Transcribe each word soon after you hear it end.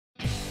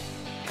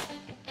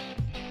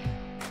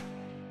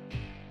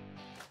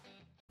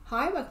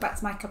Hi, welcome back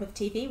to My Cup of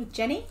TV with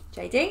Jenny.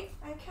 JD.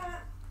 I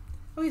can't.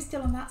 Oh, you're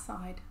still on that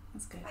side.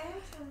 That's good. I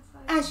am still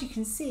inside. As you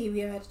can see, we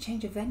have had a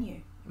change of venue.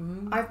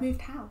 I've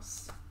moved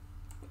house.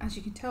 As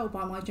you can tell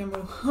by my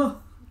general...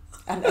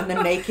 and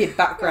the naked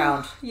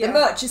background. Yeah.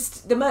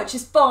 The merch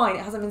is fine.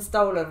 It hasn't been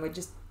stolen.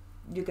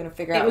 You're going to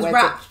figure out It was where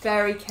wrapped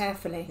very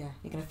carefully. Yeah,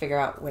 you're going to figure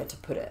out where to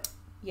put it.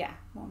 Yeah,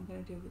 what I'm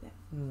going to do with it.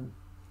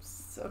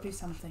 So I'll do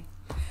something.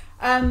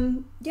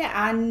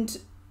 Yeah, and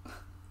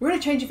we're going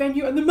to change of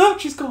venue and the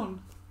merch is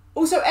gone.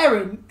 Also,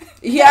 Erin.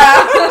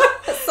 Yeah.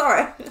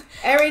 Sorry.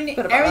 Erin's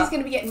going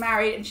to be getting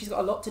married and she's got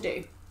a lot to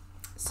do.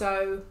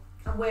 So...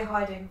 And we're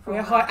hiding from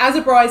as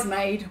a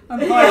bridesmaid, I'm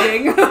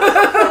hiding.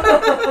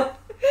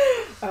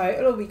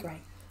 It'll all be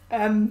great.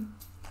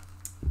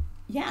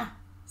 Yeah.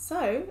 So,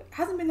 it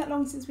hasn't been that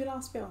long since we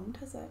last filmed,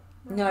 has it?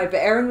 No, but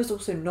Erin was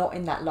also not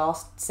in that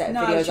last set of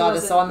No, videos she either,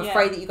 wasn't, so I'm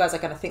afraid that you guys are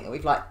going to think that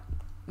we've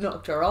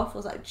knocked her off. I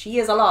was like, she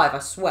is alive, I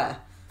swear.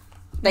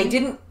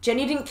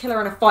 Jenny didn't kill her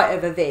in a fight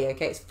over V,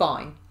 okay, it's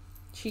fine.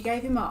 She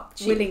gave him up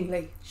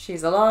willingly.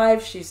 She's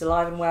alive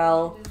and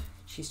well.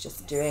 She's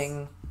just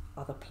doing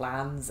other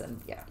plans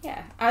and yeah.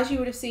 Yeah, as you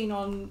would have seen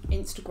on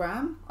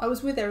Instagram, I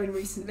was with Erin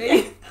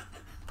recently.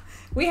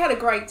 We had a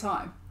great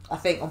time. I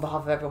think on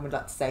behalf of everyone we'd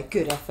like to say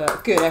good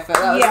effort. That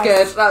was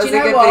good. That was a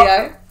good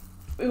video.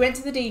 We went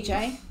to the DJ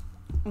and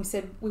we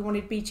said we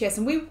wanted BTS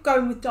and we were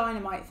going with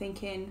Dynamite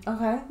thinking,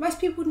 okay, most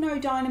people would know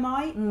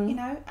Dynamite, you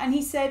know, and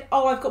he said,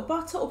 oh, I've got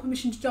Butter or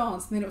Permission to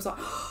Dance, and then it was like,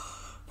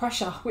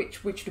 pressure,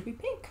 which would we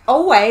pick?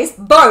 Always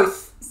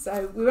both.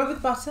 So we went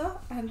with Butter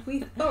and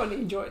we thoroughly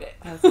enjoyed it.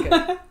 That's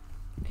good.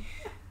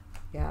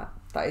 Yeah,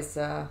 that's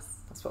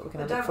what we're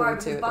going to look forward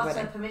to at the Butter,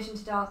 wedding. Permission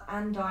to Dance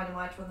and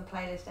Dynamite are on the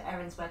playlist at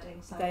Erin's wedding,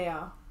 so They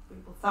are. we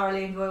will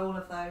thoroughly enjoy all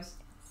of those.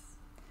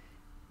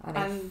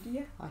 And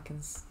yeah, I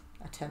can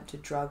attempt to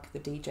drug the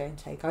DJ and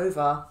take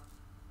over,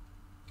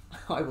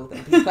 I will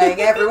then be playing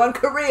everyone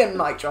Korean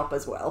Mic Drop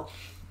as well.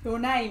 your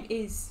name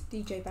is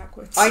DJ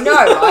Backwards. I know,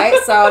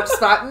 right? So I'll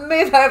just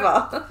move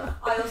over.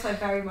 I also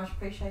very much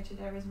appreciated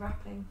Erin's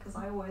rapping, because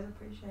I always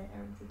appreciate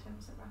Erin's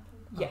attempts at rapping.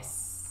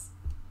 Yes.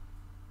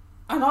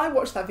 And I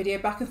watched that video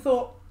back and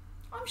thought,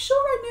 I'm sure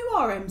I knew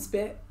RM's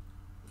bit.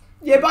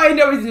 Yeah, but I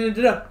know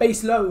it's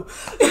bass low.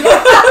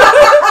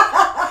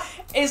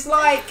 It's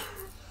like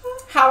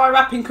how I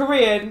rap in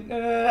Korean.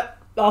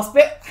 Last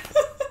bit.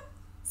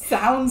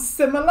 Sounds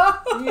similar.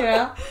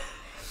 Yeah.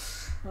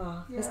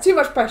 Oh, there's too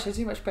much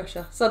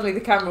pressure. Suddenly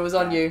the camera was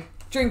on you,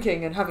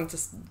 drinking and having to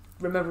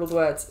remember all the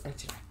words.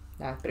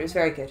 No, but it was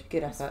very good.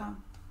 Good effort.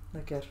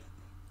 No good.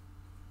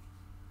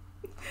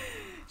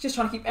 Just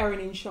trying to keep Erin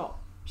in shot.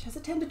 She has a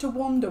tendency to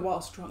wander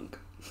whilst drunk.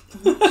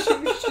 she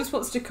just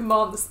wants to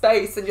command the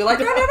space, and you're like,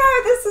 no,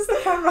 this is the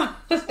camera.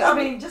 I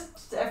mean,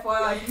 just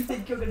FYI, if you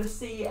think you're going to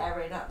see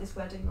Erin at this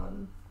wedding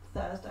on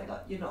Thursday,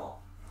 you're not.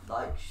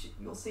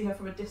 You'll see her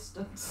from a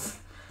distance.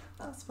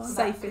 That's fine.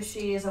 Safest. Because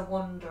she is a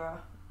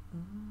wanderer.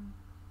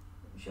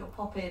 She'll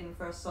pop in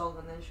for a song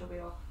and then she'll be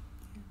off.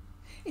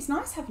 It's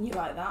nice having you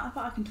like that. I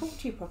thought I can talk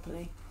to you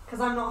properly.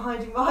 Because I'm not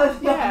hiding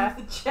behind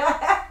the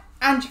chair.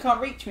 And you can't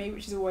reach me,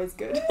 which is always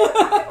good.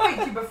 I could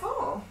reach you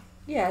before.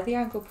 Yeah, the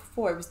angle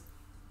before it was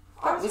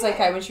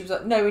okay when she was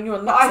like, no, when you're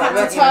on that I side,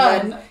 had to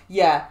turn. Then,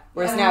 yeah,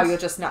 whereas now you're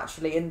just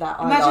naturally in that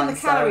eye line. Imagine the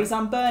calories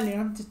I'm burning. I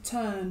have to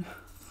turn.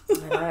 I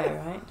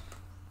know, right?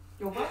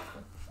 You're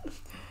welcome.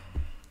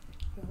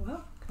 You're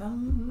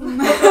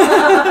welcome.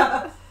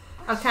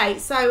 Okay,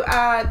 so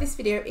this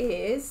video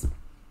is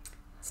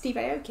Steve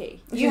Aoki.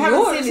 You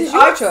haven't seen this.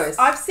 Your choice.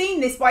 I've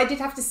seen this, but I did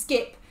have to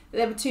skip.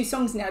 There were 2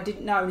 songs in there I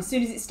didn't know, and as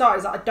soon as it started, I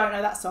was like, I don't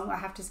know that song. I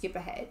have to skip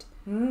ahead.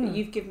 But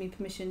you've given me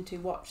permission to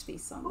watch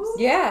these songs. Ooh.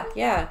 Yeah.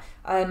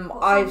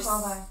 What songs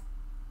are they?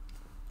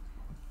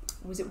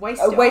 Was it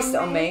Wasted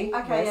on Me?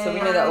 Okay, so we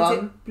know that one.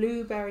 Is it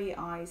Blueberry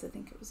Eyes? I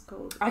think it was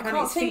called. I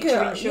can't think of.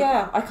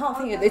 I can't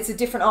think of. It's a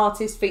different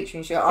artist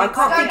featuring Sugar. I don't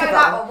can't think know of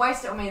that that one.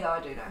 Waste It On Me though,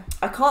 I do know.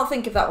 I can't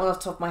think of that one off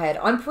the top of my head.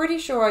 I'm pretty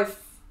sure I've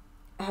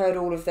heard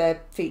all of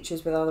their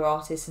features with other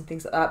artists and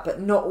things like that, but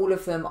not all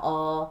of them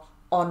are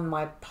on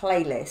my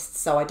playlist,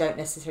 so I don't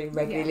necessarily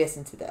regularly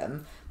listen to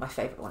them. My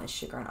favourite one is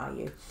Sugar and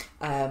IU.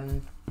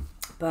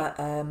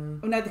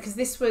 No, because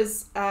this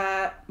was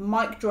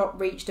Mic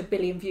Drop reached 1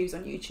 billion views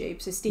on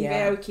YouTube, so Steve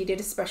Aoki did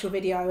a special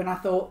video, and I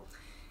thought,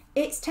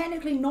 it's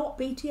technically not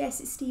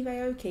BTS, it's Steve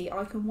Aoki,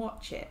 I can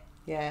watch it.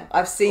 Yeah,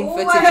 I've seen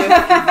footage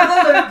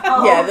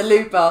of the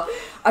loophole.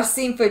 I've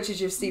seen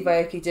footage of Steve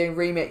Aoki doing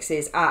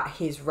remixes at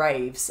his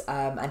raves,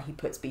 and he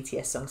puts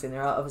BTS songs in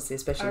there, obviously,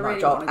 especially Mic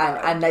Drop,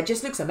 and it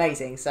just looks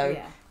amazing. So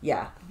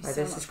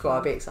this is cool.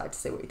 I'll be excited to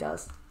see what he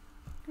does.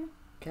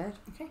 Good.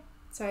 Okay,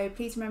 so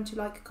please remember to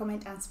like,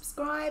 comment, and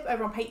subscribe.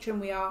 Over on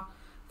Patreon, we are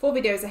 4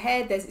 videos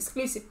ahead. There's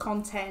exclusive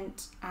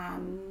content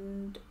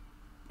and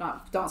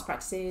dance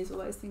practices, all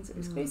those things are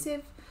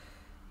exclusive.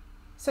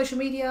 Social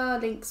media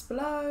links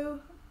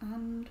below.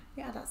 And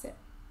yeah, that's it.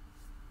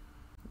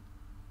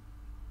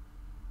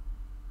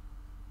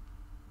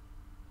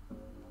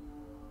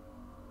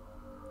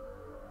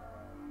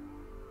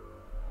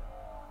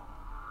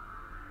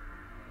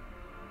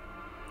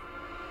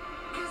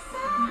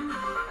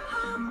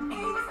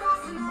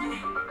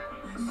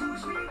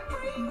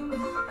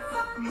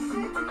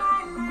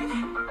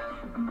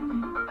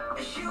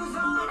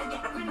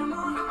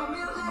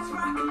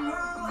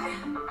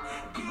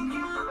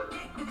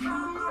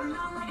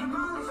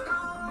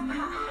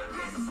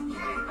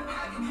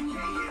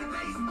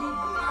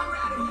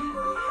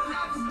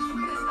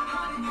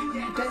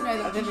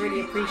 I've never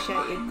really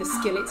appreciated the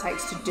skill it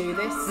takes to do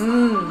this.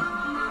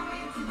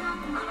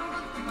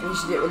 You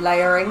should do it with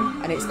layering,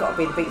 and it's got to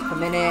be the beats per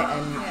minute,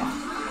 and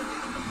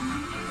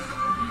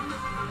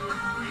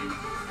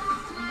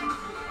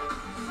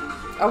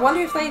I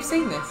wonder if they've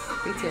seen this,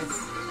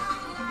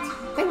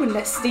 BTS. They wouldn't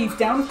let Steve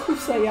down, of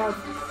course they have.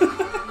 I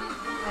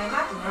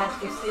imagine they had to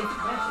give Steve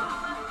permission.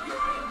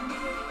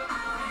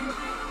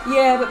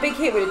 Yeah, but Big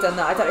Hit would have done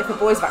that. I don't know if the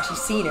boys have actually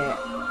seen it.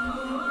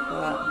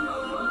 But...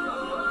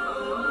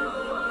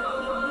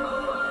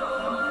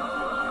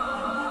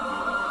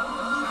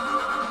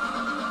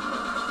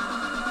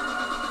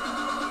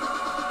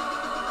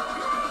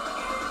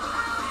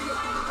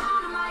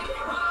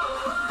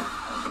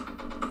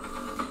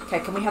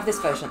 Okay, can we have this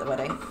version at the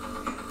wedding?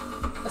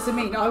 That's what I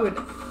mean. I would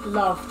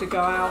love to go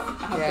out and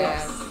have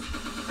this.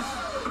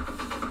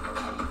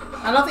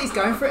 I love that he's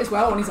going for it as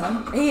well on his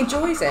own. He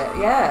enjoys it,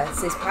 yeah.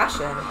 It's his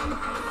passion.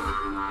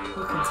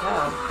 You can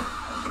tell.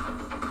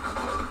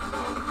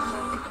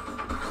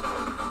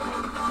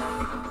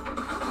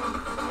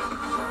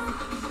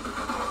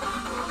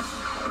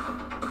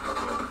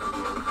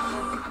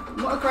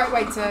 What a great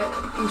way to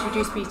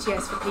introduce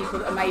BTS for people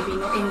that are maybe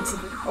not into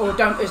or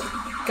don't just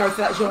go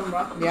for that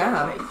genre.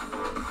 Yeah.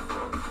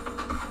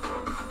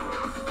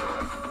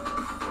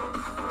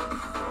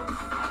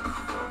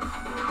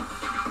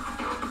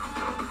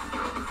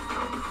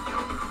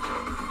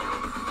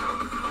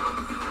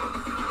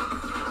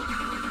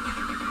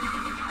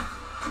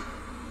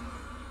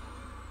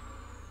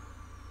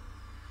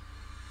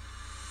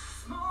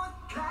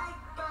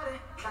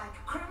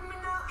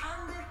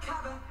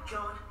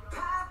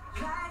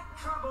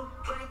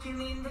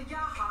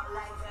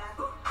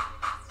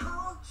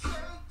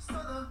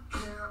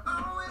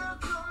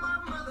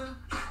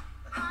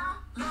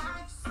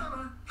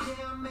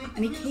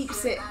 And he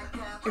keeps it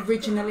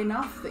original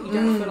enough that you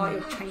don't feel like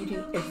you're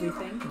changing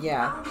everything.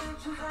 Yeah.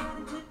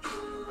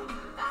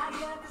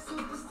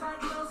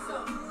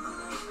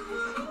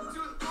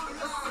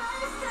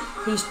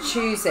 He's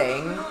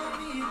choosing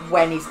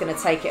when he's going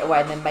to take it away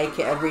and then make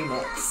it a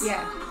remix.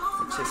 Yeah.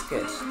 Which is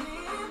good.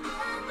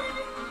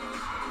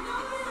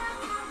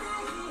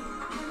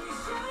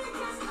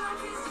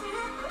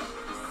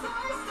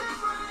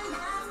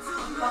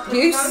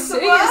 You see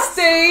it,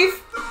 Steve!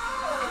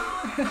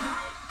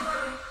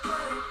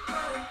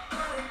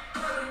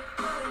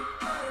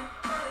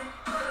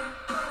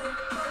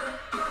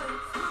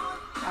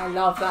 I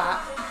love that.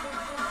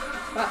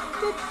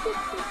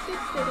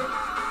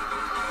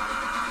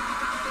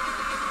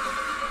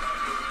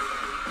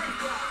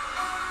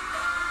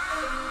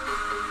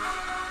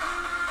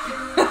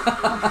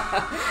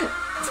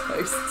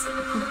 Toast.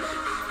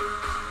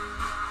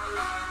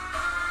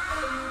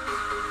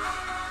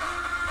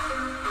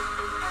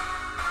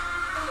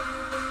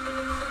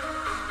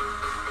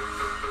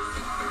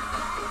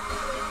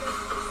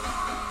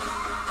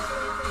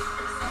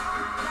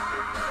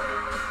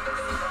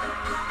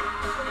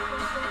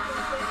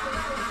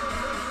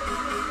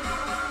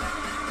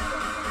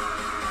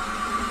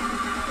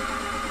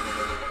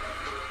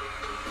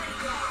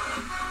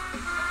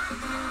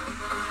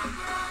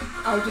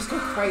 I would just go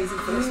crazy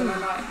for this on a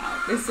night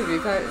out. This would be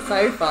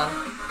so fun.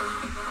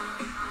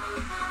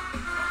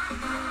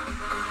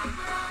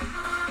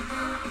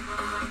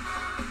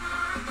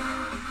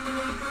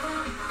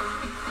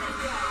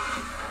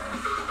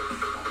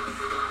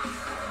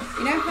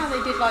 You know how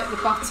they did like the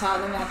butter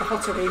and then they had the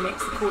hotter remix,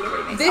 the cooler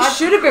remix? This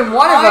should have been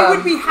one of them. I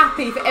would be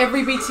happy for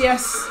every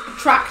BTS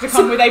track to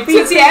come with a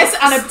BTS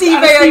and a Steve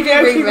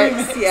Aoki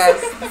remix. Yes,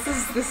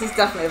 this is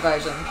definitely a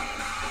version.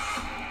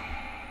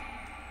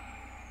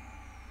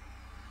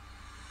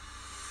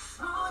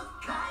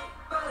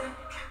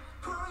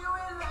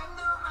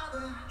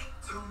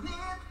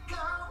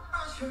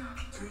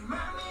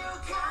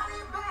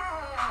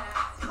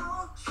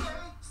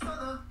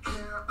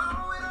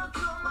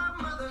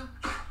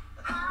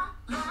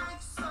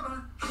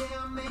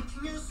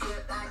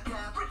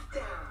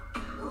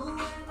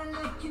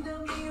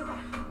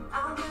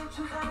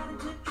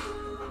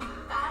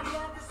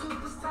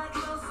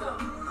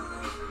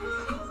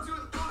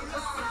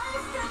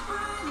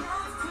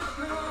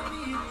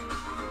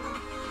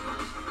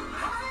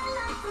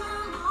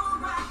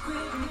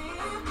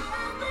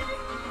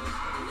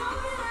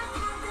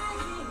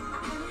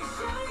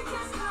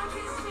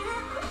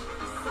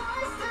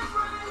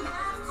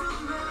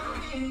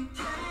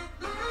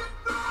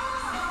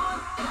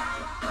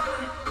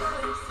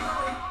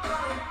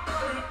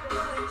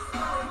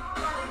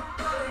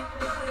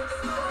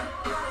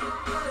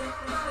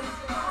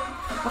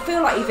 I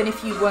feel like even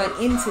if you weren't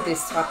into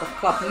this type of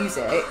club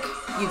music,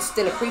 you'd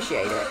still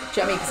appreciate it. Do you know what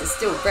I mean? Because it's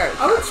still very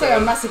catchy. I would say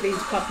I'm massively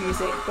into club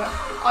music, but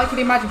I could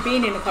imagine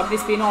being in a club,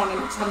 this being on, and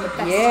just having the best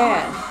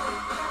time.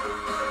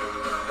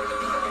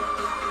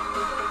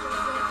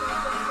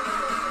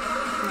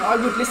 I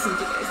would listen to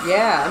this.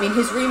 Yeah, I mean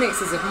his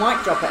remixes of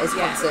Mic Drop at his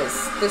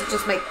concerts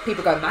just make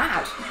people go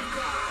mad.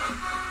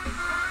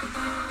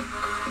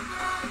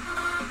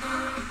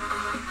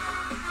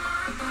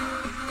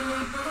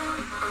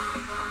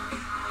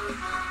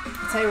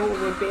 I'll tell you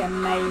what would be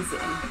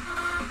amazing.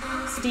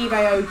 Steve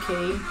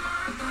Aoki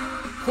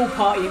pool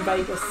party in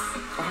Vegas.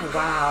 Oh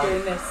wow.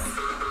 Doing this.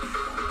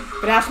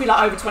 But it has to be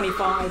like over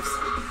 25s.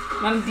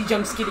 None of these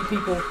young skinny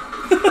people.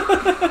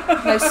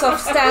 No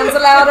soft stands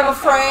allowed, I'm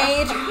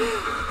afraid. Well,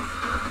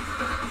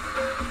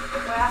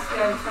 it has to be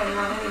over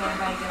 21 anyway in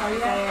Vegas. Oh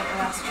yeah,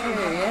 that's true,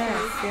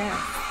 yeah.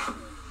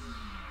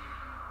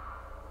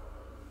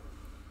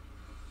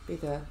 Be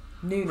the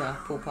Nuna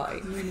pool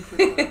party.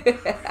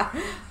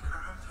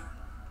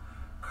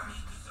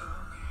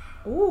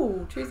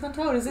 Ooh, Truth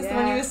Untold. Is this the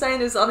one you were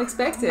saying is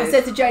unexpected? I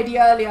said to JD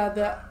earlier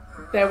that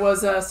there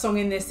was a song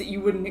in this that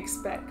you wouldn't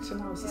expect, and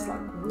I was just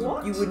like,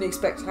 what? You wouldn't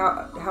expect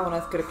how on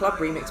earth could a club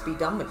remix be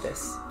done with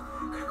this?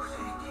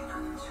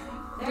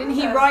 Didn't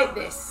he write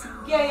this?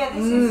 Yeah,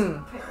 this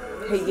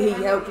is... He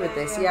helped with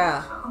this,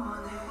 yeah.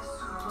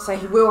 So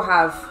he will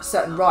have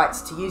certain rights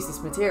to use this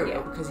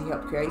material because he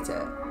helped create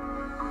it.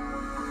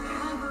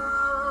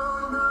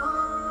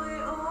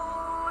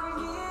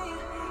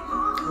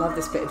 Love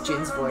this bit of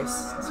Jin's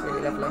voice. It's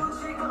really lovely.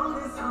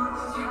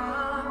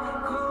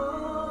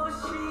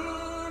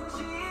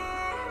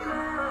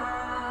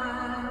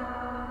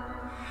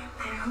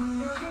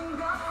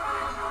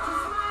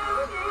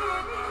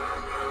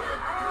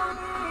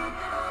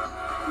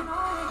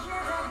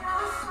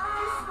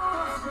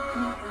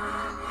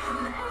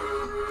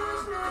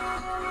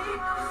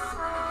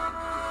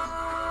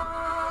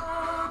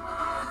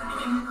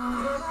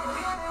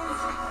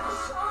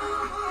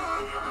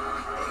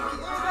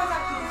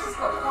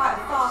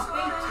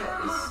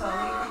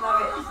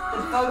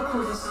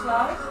 Vocals are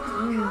slow.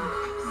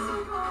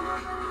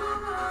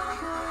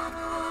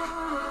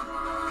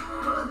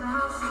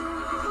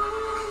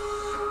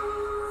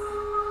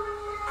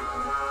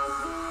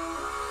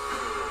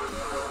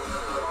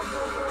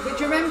 But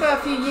do you remember a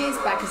few years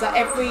back, is like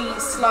every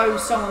slow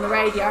song on the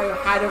radio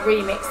had a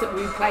remix that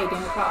we played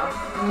in the club.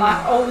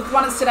 Like, the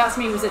one that stood out to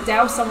me was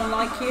Adele, Someone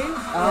Like You.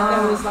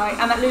 There was like,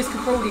 and that Lewis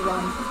Capaldi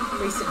one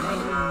recently.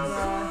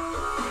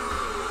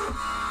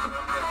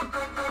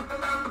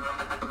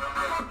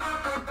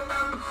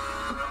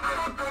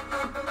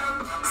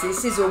 So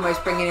this is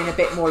almost bringing in a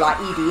bit more like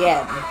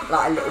EDM,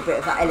 like a little bit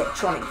of that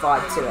electronic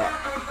vibe to it.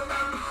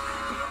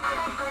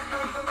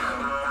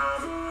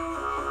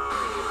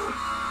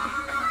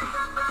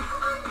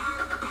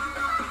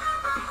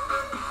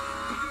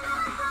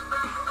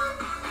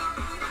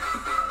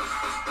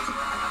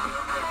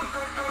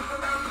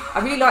 I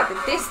really like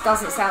that this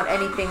doesn't sound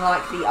anything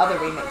like the other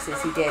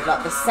remixes he did.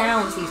 Like the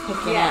sounds he's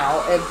picking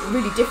out are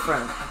really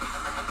different.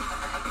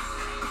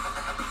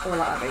 Oh, I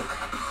like that beat.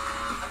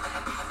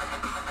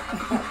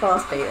 That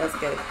fast beat, that's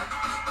good.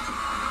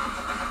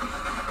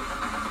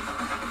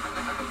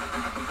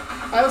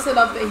 I also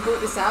love that he brought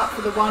this out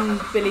for the 1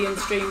 billion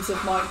streams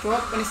of Mic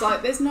Drop, and it's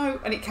like there's no,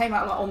 and it came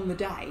out like on the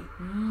day,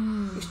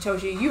 which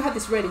tells you had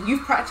this ready,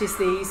 you've practiced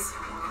these.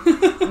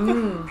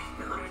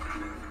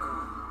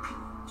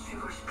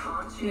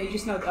 You know, you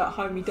just know that at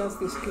home he does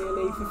this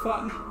clearly for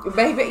fun.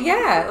 Maybe,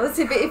 yeah.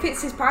 If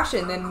it's his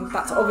passion, then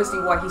that's obviously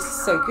why he's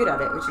so good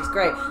at it, which is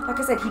great. Like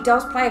I said, he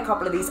does play a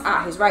couple of these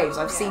at his raves.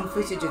 I've seen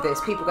footage of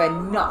this. People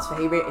going nuts for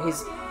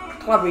his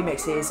club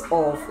remixes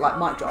of like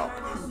Mic Drop.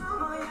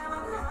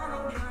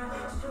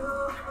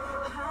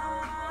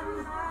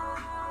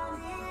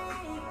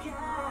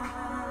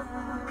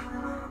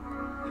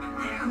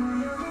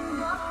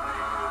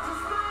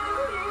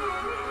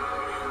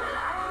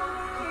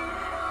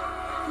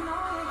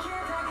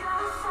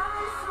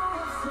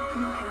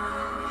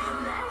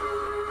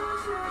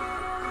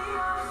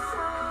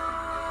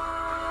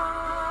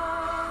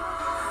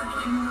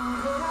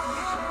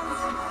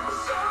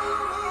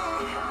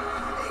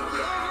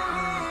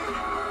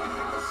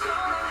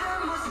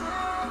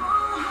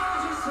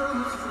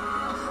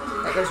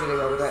 That goes really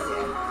well with it. It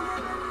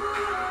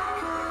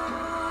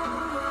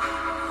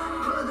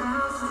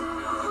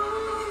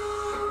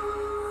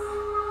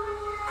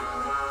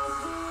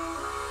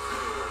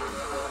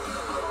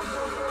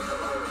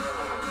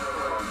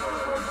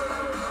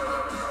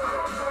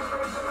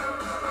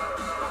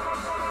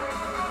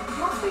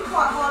must be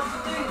quite hard to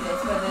do this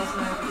when there's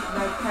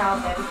no crowd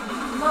there, because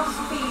you must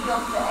feed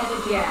off the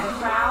energy of the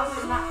crowd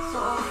and that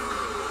sort of...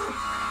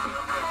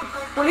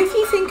 Well, if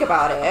you think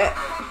about it,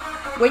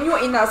 when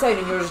you're in that zone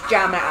and you're just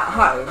jamming it at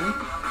home,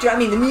 do you know what I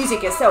mean? The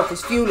music itself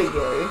is fueling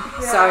you.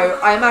 Yeah. So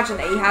I imagine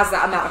that he has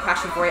that amount of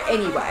passion for it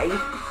anyway.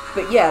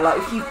 But yeah, like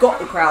if you've got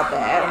the crowd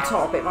there on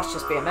top, it must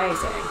just be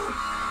amazing.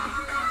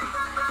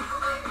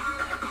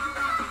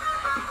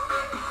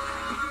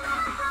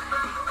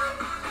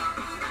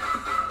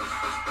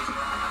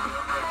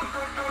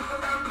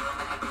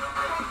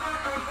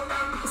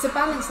 It's a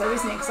balance though,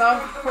 isn't it? Because I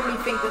probably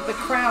think that the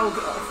crowd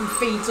often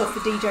feeds off the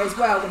DJ as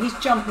well when he's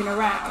jumping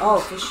around. Oh,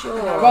 for sure.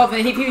 You know, rather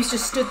than if he was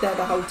just stood there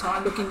the whole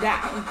time looking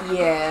down.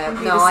 Yeah,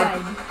 no,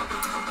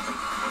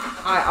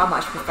 I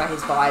much prefer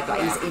his vibe.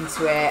 Like he's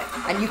into it,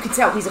 and you can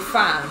tell he's a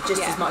fan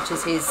just as much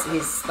as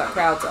his like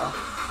crowds are.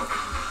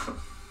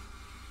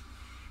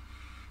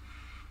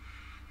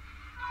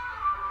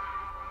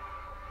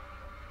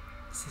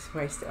 This is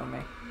wasted on me.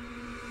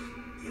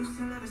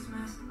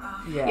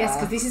 Yeah. Yes,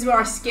 because this is where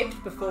I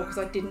skipped before because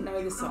I didn't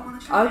know the song.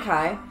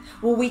 Okay.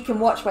 Well, we can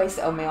watch Waste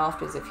It On Me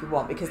afterwards if you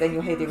want, because then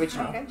you'll hear the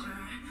original. Okay.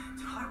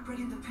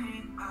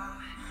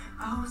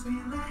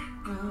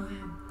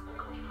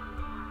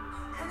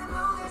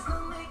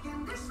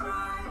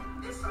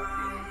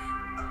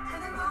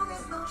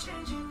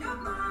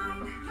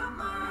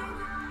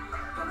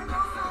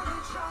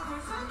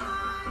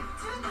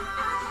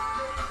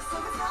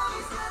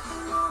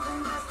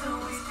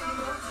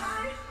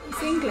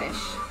 It's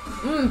English.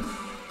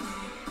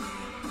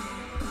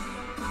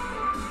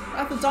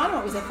 I thought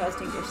Dynamite was their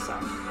first English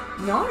song.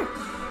 No.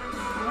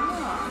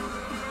 Ah.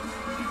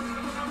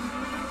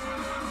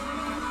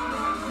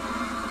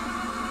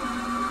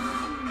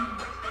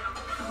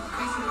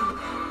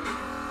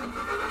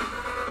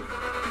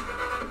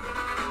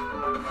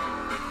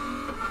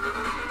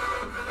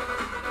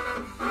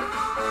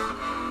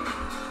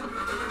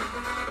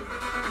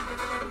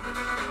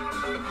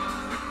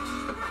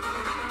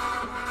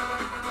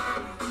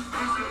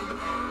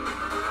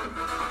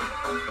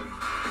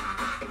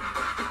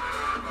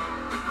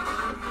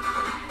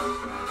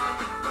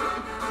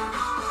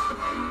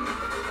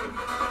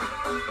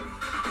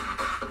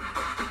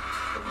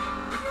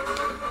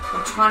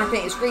 Trying to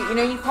think, it's great. You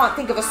know, you can't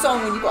think of a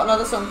song when you've got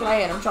another song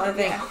playing. I'm trying to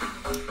think.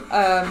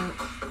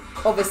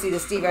 Obviously, the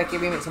Steve Aoki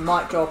remix of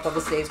Mic Drop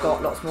obviously has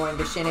got lots more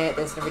English in it.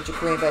 There's an original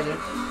Korean version.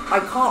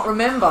 I can't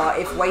remember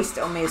if Waste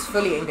It On Me is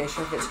fully English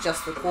or if it's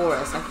just the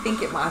chorus. I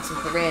think it might have some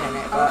Korean in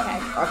it, but Okay.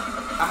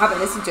 I haven't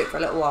listened to it for a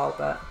little while.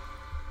 But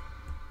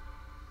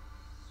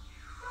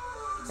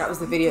that was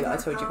the video that I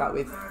told you about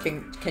with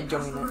Ken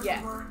Jeong in it.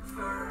 Yeah.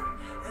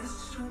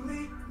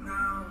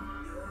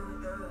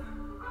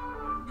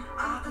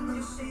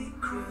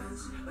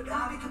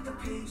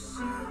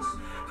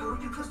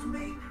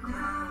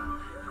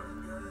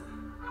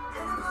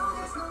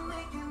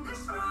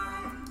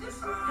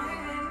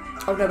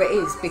 Oh no, it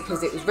is,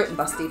 because it was written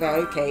by Steve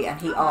Aoki and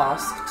he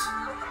asked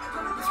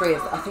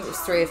I think it was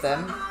three of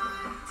them.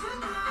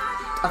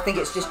 I think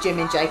it's just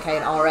Jimin, JK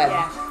and RM.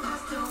 Yeah.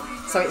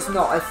 So it's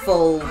not a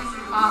full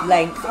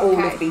length, all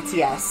of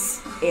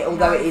BTS.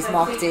 Although it is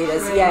marketed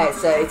as,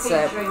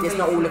 it's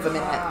not all of them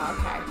in it. Ah,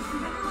 okay.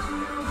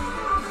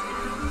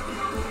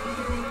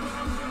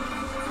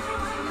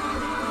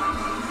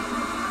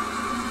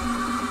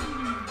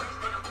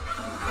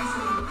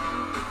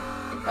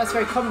 That's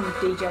very common with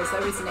DJs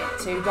though, isn't it?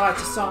 To write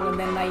a song and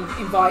then they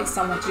invite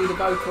someone to do the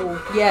vocal.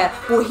 Yeah,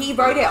 well he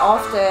wrote it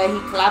after he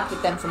collabed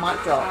with them for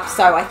Mic Drop.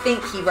 So I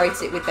think he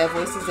wrote it with their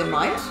voices in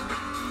mind.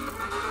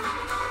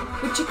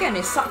 Which again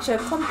is such a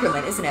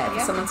compliment, isn't it?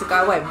 For someone to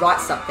go away and write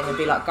something and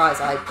be like, guys,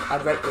 I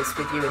wrote this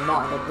with you in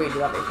mind. I'd really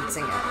love it if you'd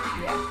sing it.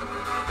 Yeah.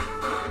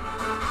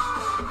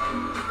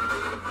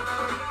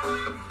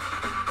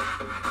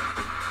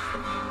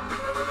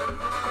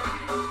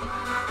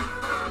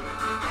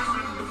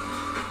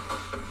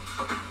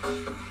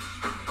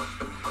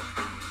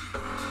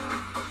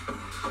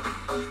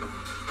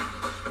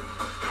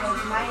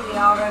 Mainly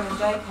RM and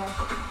JK.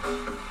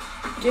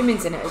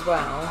 Jimin's in it as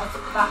well.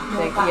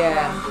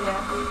 Yeah.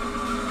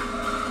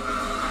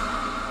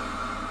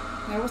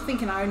 I was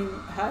thinking I only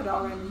heard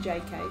RM and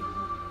JK.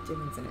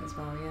 Jimin's in it as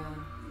well, yeah.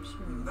 I'm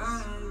sure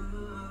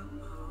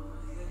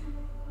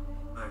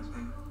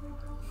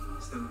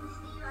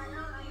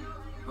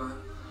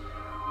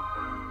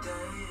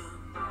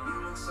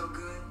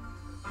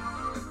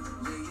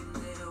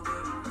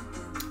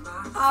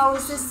Oh,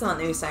 is this the one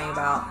that you were saying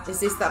about? Is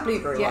this that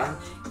Blueberry one?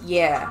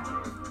 Yeah.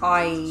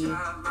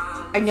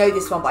 I know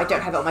this one, but I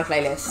don't have it on my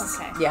playlist.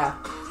 Okay. Yeah.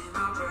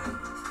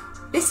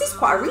 This is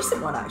quite a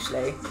recent one,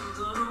 actually.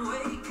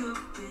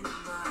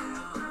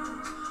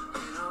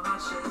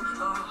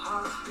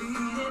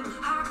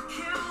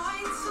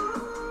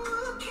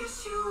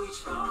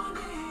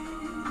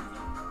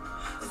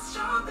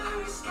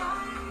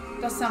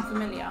 Does sound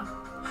familiar.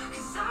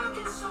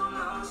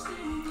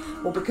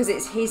 Well, because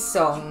it's his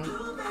song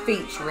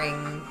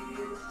featuring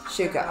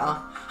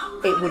Sugar,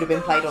 it would have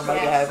been played on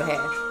radio over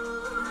here.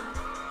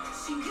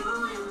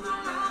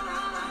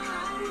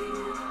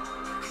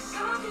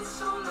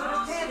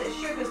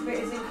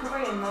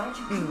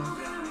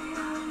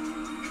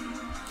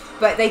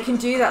 But they can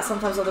do that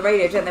sometimes on the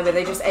radio, don't they? Where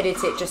they just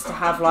edit it just to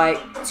have like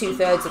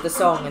 2/3 of the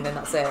song and then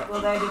that's it.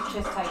 Well, they'd have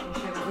just taken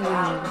Sugar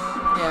out.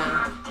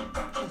 Yeah.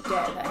 How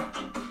dare they?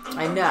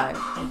 I know.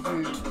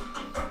 Rude.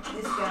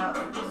 This girl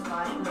was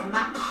like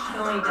Matt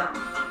Schneider.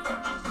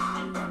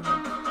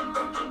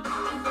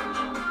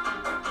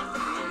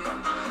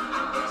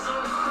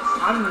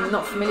 I'm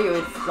not familiar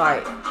with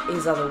like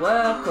his other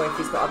work or if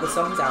he's got other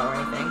songs out or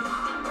anything.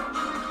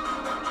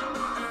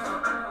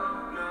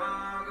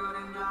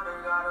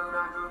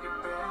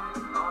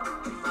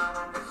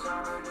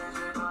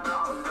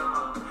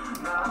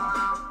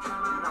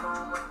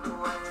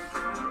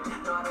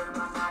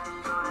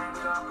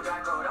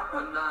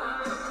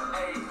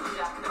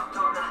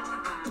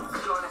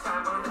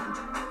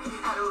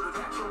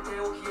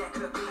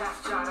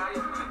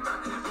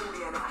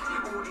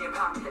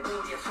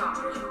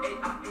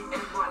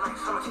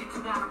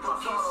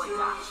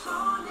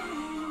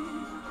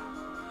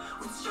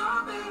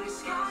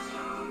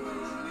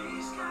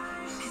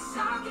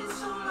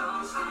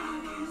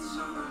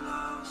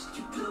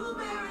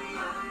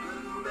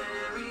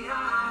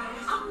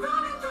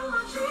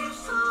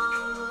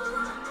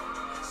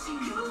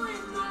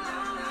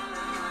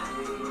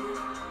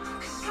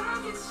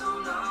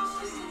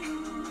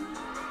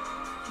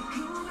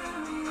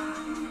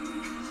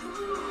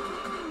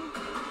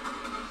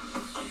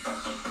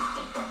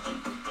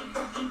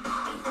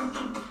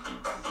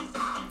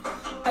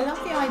 I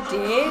love the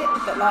idea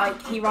that like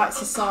he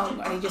writes a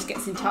song and he just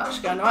gets in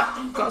touch going,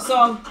 right, got a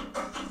song,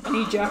 I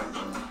need you.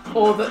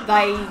 Or that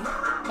they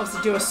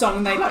obviously do a song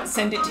and they like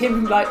send it to him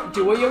and like,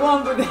 do what you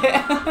want with it.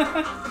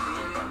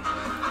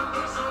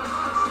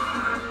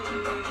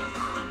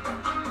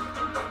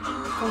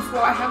 Because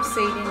what I have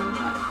seen in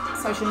like,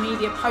 social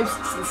media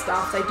posts and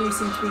stuff, they do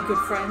seem to be good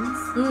friends.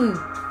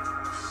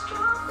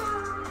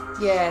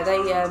 Yeah, they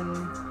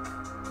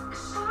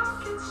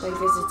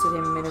visited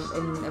him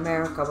in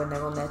America when they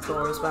were on their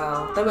tour as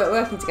well. They weren't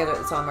working together at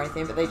the time or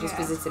anything, but they just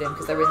visited him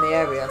because they were in the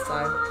area.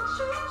 So,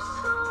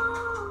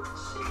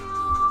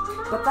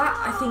 but that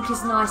I think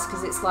is nice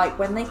because it's like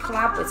when they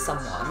collab with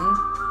someone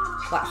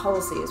like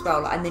Halsey as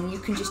well, like, and then you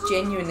can just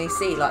genuinely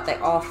see like they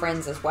are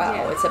friends as well.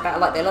 Yeah. It's about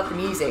like they love the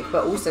music,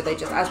 but also they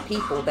just as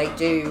people they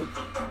do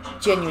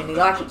genuinely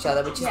like each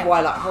other, which is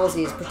why like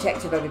Halsey is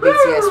protective over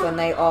BTS when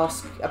they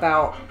ask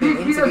about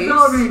interviews.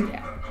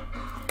 Yeah.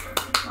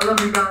 I love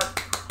you guys.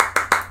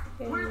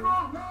 We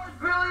broke 1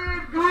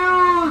 billion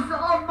views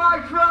on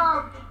Mic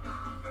Drop.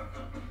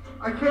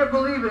 I can't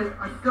believe it.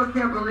 I still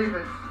can't believe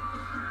it.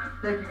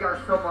 Thank you guys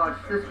so much.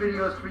 This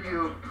video is for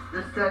you.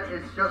 This set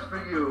is just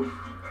for you.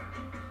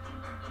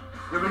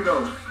 Here we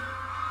go.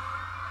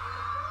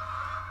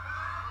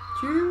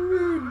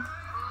 June.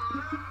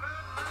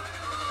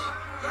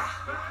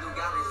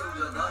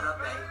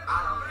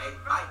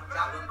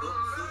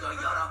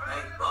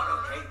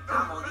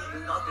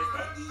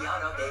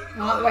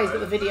 I like the way he's got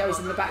the videos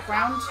in the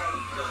background.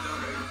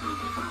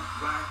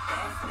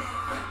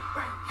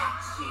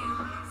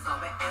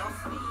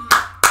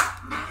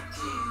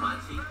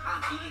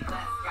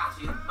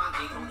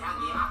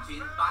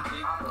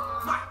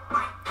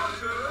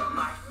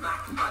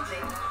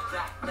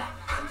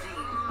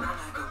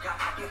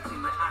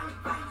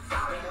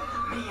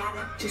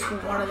 Just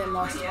want one of them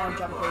nice time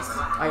jumpers.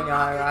 I know,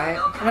 right?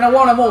 I mean, I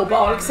want them all, but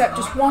I'll accept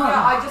just one.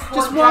 Yeah, I just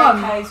want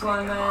one. JK's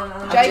one,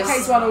 man.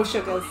 JK's one, all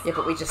sugars. Yeah,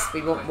 but we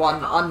want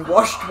one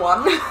unwashed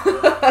one.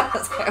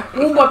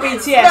 Worn by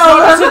BTS,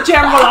 not just a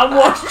general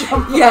unwashed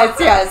jumper.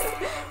 Yes.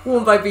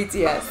 Worn by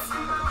BTS.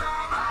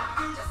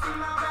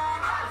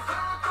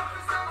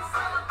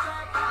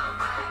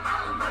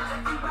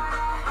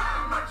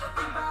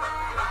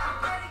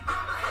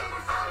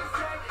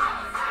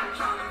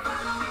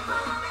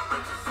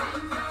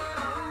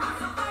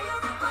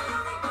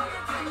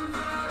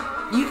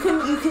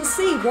 You can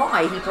see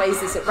why he plays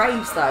this at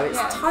raves though. It's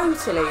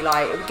totally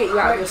like it would get you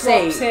out of your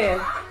seat. Here.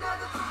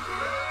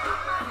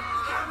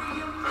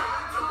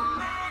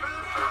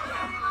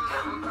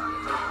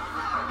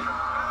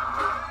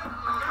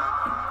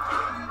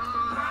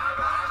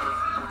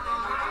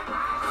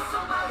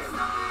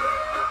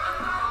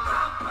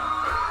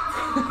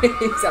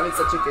 He's having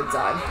such a good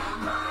time.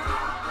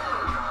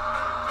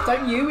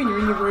 Don't you when you're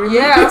in your room?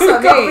 Yeah, that's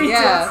what I mean,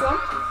 yeah.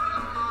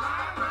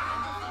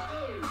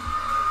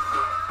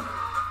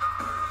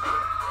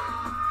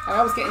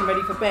 I was getting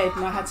ready for bed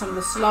and I had some of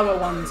the slower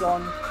ones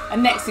on.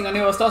 And next thing I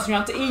knew I was dancing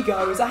around to Ego.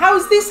 I was like, how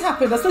has this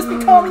happened? I'm supposed to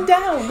be calming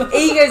down.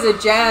 Ego's a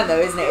jam though,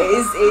 isn't it? It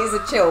is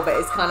a chill, but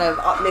it's kind of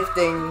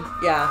uplifting,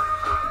 yeah.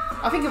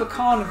 I think of a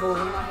carnival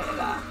when I hear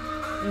that.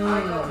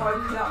 I got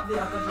woken up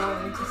the other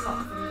morning to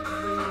something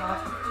really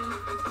like...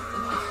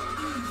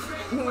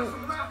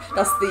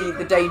 That's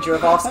the danger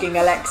of asking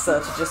Alexa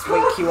to just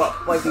wake you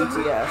up by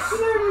BTS. You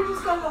know, we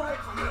just go like...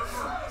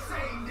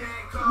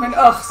 When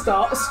Earth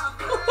starts.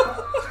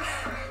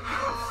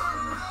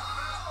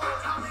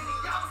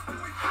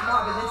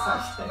 Might be this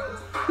actually.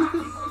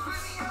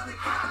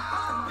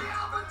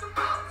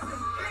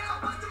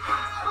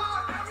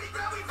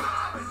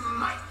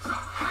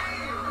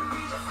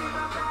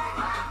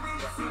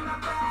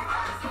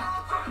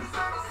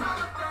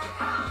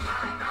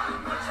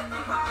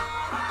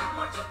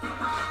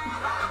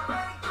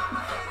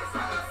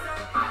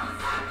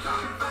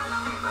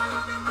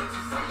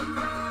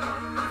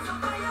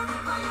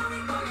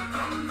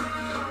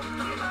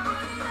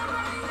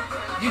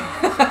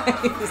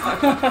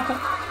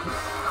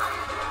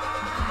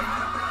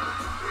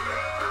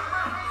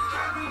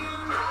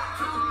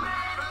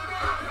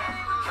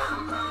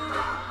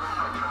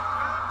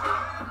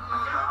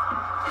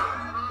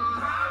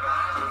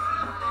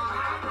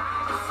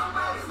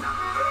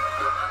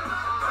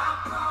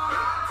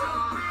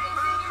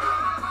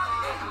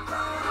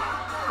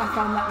 I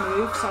found that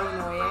move so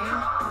annoying.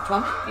 Which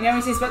one? You know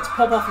when he's about to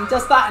pop off and he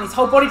does that and his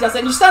whole body does it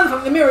and you stand in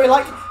front of the mirror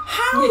like,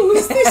 how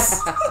is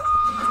this?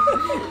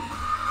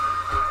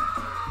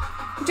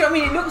 Do you know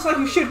what I mean? It looks like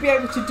you should be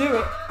able to do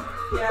it.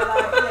 Yeah,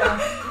 like, yeah.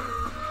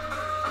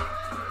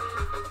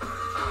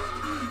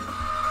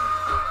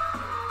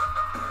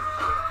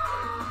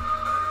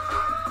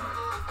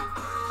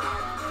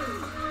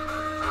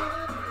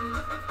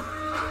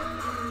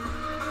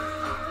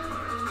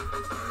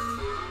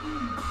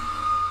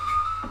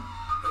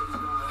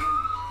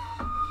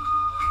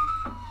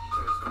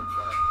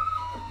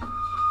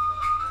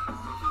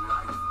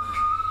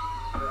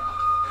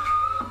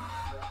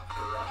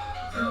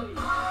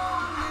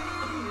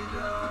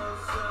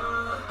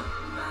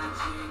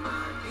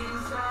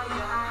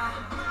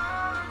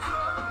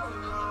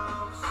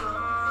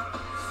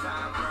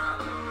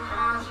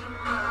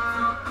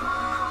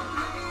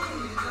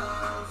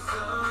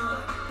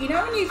 You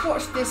know when you've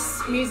watched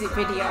this music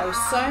video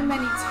so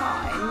many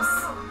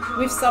times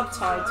with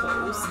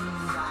subtitles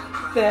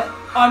that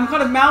I'm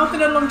kind of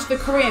mouthing along to the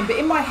Korean, but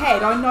in my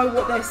head I know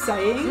what they're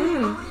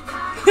saying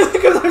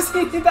because I've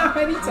seen it that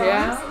many times.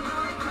 Yeah.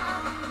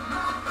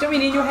 Do you know what I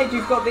mean in your head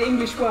you've got the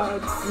English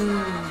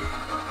words?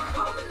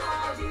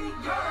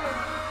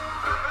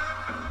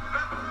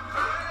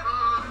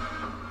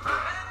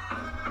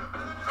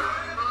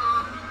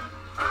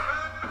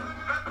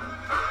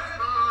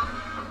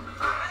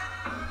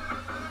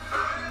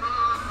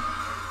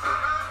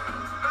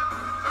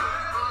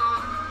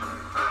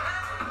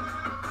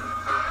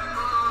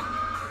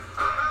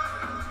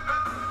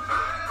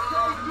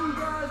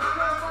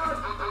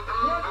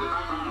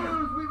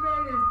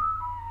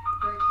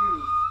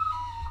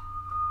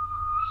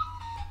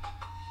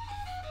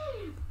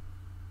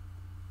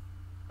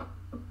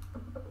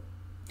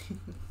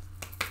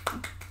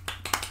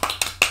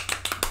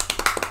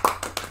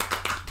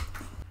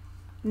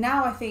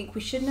 Now I think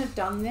we shouldn't have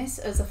done this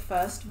as a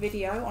first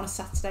video on a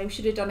Saturday. We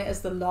should have done it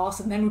as the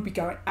last, and then we'd be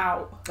going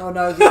out. Oh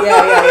no,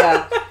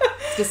 yeah.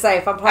 To say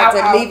if I'm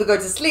planning to leave or go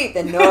to sleep,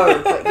 then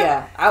no. But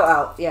yeah,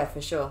 out, yeah, for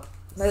sure.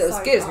 No, it was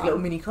So good. It was a fun. little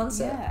mini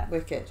concert. Yeah.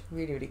 Wicked,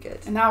 really, really good.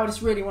 And now I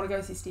just really want to go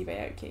see Steve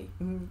Aoki.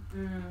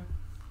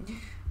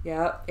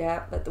 Yeah.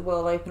 Let the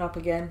world open up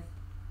again.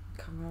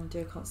 Come around and do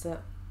a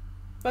concert.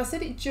 But I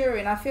said it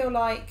during. I feel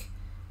like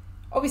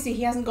obviously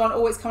he hasn't gone,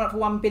 oh, it's coming up for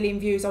 1 billion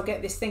views, I'll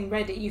get this thing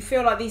ready. You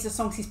feel like these are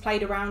songs he's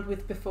played around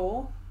with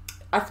before?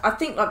 I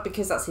think like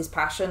because that's his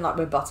passion, like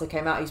when Butter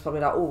came out, he's probably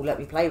like, oh, let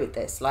me play with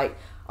this. Like,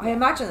 I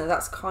imagine that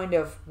that's kind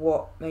of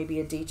what maybe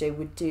a DJ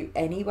would do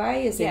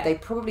anyway, is if they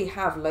probably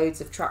have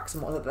loads of tracks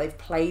and whatnot that they've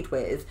played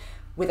with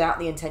without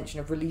the intention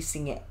of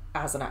releasing it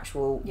as an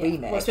actual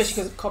remix. Well, especially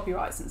because of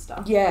copyrights and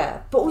stuff.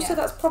 Yeah, but also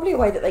that's probably a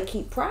way that they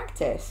keep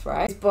practice,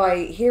 right?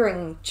 By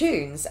hearing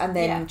tunes and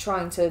then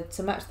trying to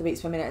match the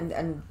beats per minute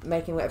and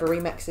making whatever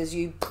remixes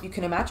you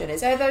can imagine.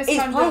 It's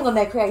playing on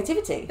their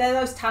creativity. They're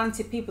those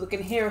talented people that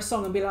can hear a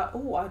song and be like,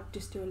 oh, I'd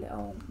just do a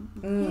little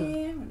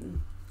here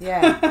and...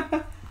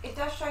 Yeah. It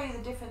does show you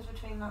the difference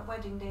between like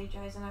wedding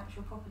DJs and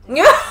actual proper DJs.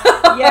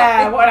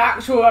 Yeah, what an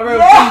actual real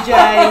DJ.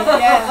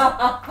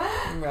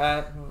 Yeah.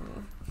 Right.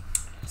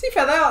 To be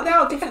fair, they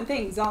are different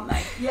things, aren't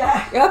they?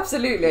 Yeah.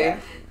 Absolutely. Yeah.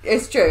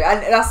 It's true.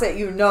 And that's it,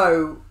 you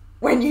know,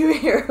 when you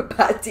hear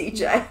about a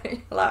DJ,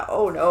 you're like,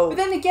 oh no. But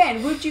then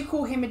again, would you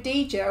call him a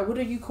DJ or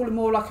would you call him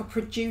more like a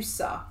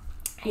producer?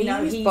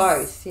 He's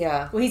both,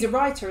 yeah. Well, he's a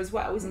writer as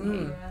well,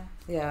 isn't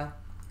he? Yeah.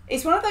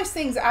 It's one of those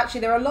things that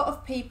actually there are a lot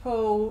of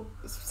people,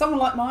 someone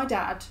like my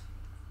dad,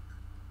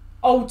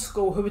 old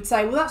school, who would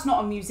say, well, that's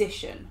not a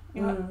musician.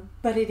 Like,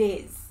 but it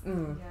is. Yeah.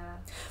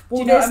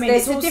 Well, do you know what I mean?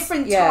 It's a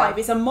different type.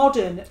 It's a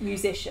modern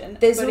musician.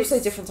 There's also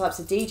different types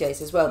of DJs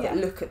as well that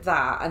look at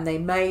that and they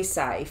may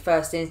say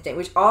first instinct,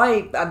 which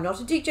I am not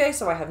a DJ,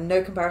 so I have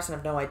no comparison, I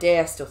have no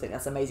idea. I still think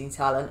that's amazing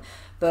talent.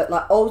 But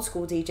like old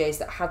school DJs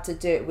that had to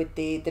do it with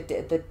the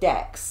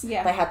decks, they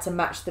had to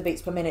match the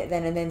beats per minute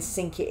and then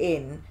sync it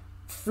in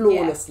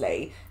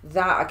flawlessly.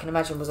 That I can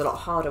imagine was a lot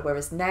harder.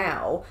 Whereas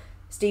now,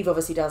 Steve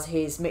obviously does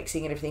his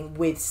mixing and everything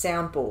with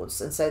soundboards,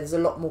 and so there's a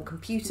lot more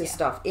computer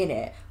stuff in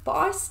it. But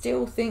I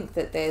still think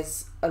that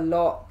there's a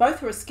lot.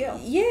 Both are a skill.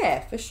 Yeah,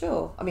 for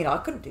sure. I mean, I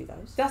couldn't do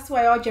those. That's the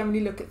way I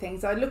generally look at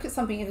things. I look at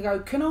something and go,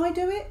 can I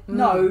do it?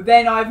 No,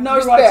 then I have no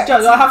right to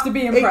judge. I have to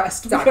be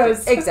impressed.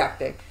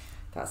 Exactly.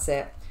 That's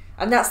it.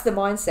 And that's the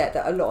mindset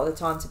that a lot of the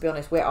time, to be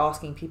honest, we're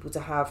asking people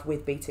to have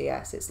with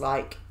BTS. It's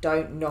like,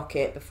 don't knock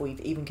it before you've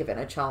even given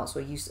it a chance,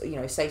 or you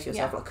know, say to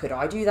yourself, like, could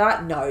I do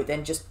that? No,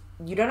 then just,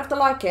 you don't have to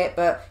like it,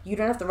 but you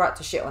don't have the right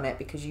to shit on it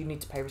because you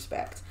need to pay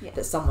respect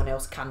that someone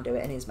else can do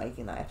it and is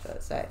making that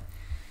effort. So,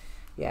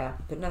 yeah,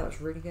 but no,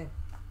 that's really good.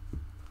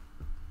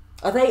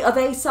 Are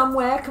they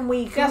somewhere? Can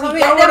we get them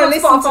on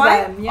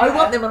Spotify? I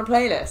want them on a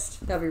playlist.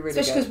 That'd be really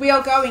Especially because we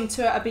are going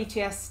to a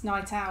BTS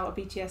night out,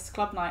 a BTS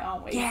club night,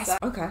 aren't we? Yes. So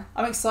okay.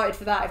 I'm excited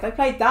for that. If they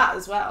played that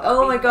as well.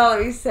 Oh my god,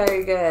 it'd be so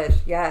good.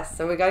 Yes.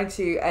 So we're going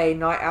to a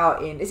night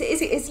out in. Is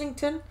it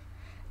Islington?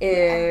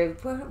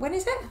 When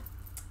is it?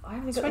 I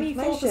haven't got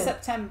 24th of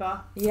September.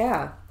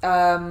 Yeah.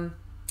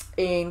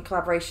 In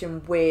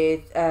collaboration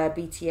with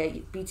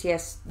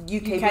BTS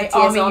UK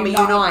Army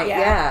Unite.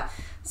 Yeah.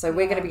 So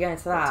we're going to be going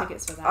to that.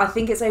 Tickets for that. I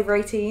think it's over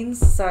 18s.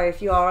 So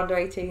if you are under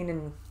 18,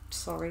 and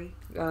sorry,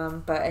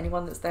 but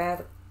anyone that's there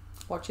that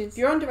watches, if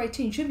you're under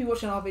 18, you should be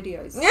watching our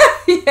videos.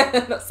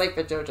 Yeah, not safe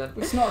for children.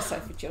 It's not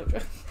safe for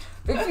children.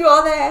 But if you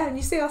are there and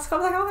you see us,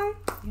 come say hi.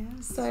 Yeah,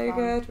 so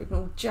good. We can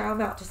all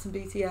jam out to some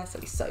BTS.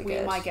 It'll be so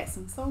good. We might get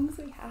some songs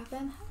we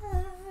haven't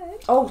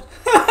heard. Oh,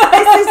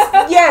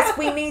 yes,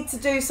 we need to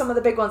do some of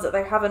the big ones that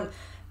they haven't.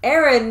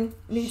 Erin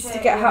needs to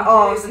get her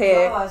arse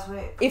here.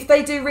 If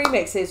they do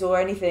remixes or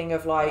anything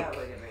of like.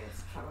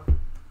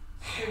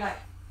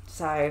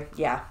 So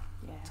yeah,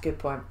 it's a good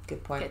point.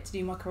 Good point. Get to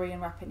do my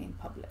Korean rapping in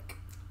public.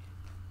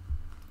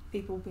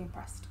 People will be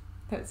impressed.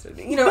 That's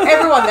really, you know,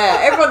 everyone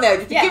there,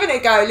 just giving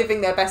it a go,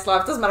 living their best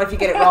life. Doesn't matter if you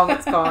get it wrong,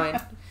 it's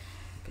fine.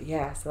 But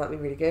yeah, so that'd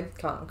be really good.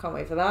 Can't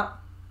wait for that.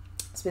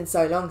 It's been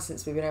so long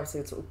since we've been able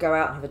to sort of go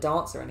out and have a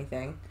dance or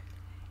anything.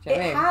 Do you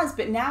know what I mean? has,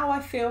 but now I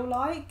feel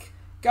like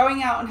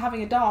going out and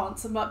having a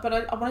dance. I'm like, but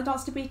I want to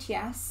dance to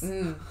BTS.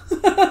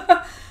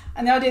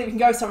 And the idea that we can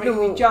go somewhere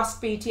with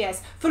just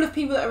BTS, full of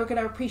people that are going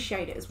to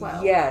appreciate it as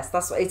well. Yes,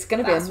 that's what it's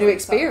going to be, a new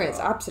experience.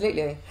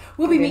 Absolutely.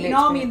 We'll be meeting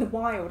Army in the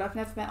wild. I've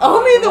never met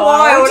Army in the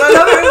wild. I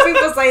love it when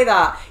people say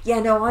that. Yeah,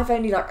 no, I've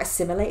only like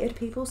assimilated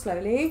people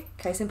slowly.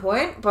 Case in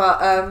point,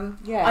 but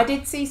yeah. I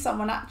did see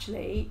someone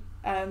actually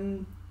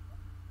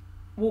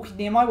walking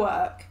near my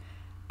work,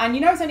 and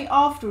you know, it's only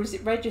afterwards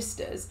it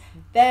registers.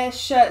 Their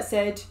shirt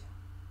said,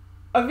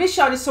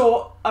 "Initially I just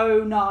saw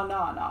oh nah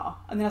nah nah,"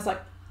 and then I was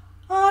like,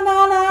 oh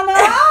no no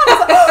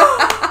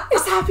no!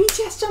 It's happy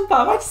chest jump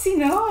up. I've just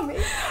seen an Army.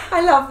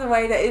 I love the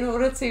way that in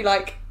order to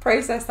like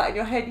process that in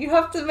your head, you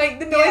have to make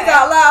the noise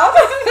out loud.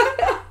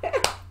 Well,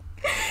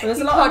 there's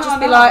a lot can't of just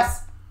be like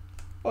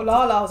or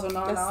la-las or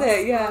na-nas. That's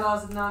it. Yeah,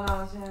 La-las and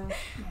na-nas, yeah.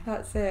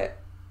 That's it.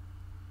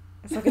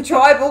 It's like a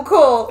tribal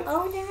call.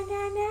 Oh na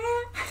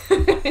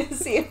na na.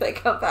 See if they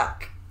come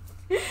back.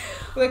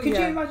 Well, could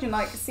you imagine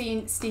like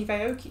seeing Steve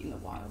Aoki in the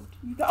wild?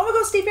 You'd be like, oh my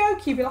god, Steve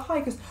Aoki! You'd be like, hi,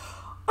 because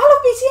I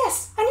love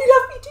BTS and you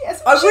love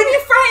BTS. I wouldn't be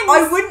friends.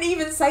 I wouldn't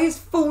even say his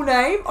full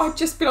name. I'd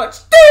just be like,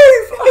 Steve.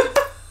 I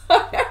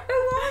don't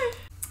know why.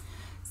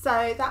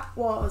 So that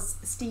was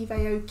Steve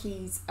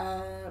Aoki's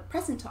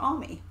present to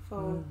Army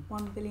for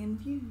 1 billion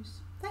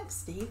views. Thanks,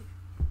 Steve.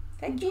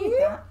 Thank Enjoyed you.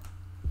 that.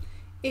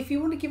 If you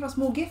want to give us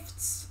more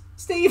gifts,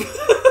 Steve,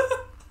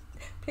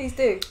 please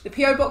do. The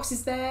PO box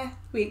is there.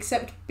 We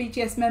accept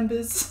BTS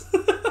members.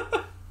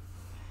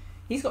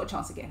 He's got a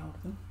chance of getting hold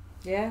of them.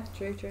 Yeah,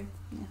 true.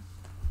 Yeah.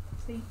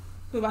 See,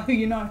 all about who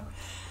you know.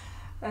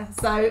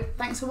 So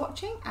thanks for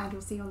watching, and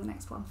we'll see you on the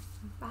next one.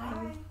 Bye.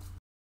 Bye.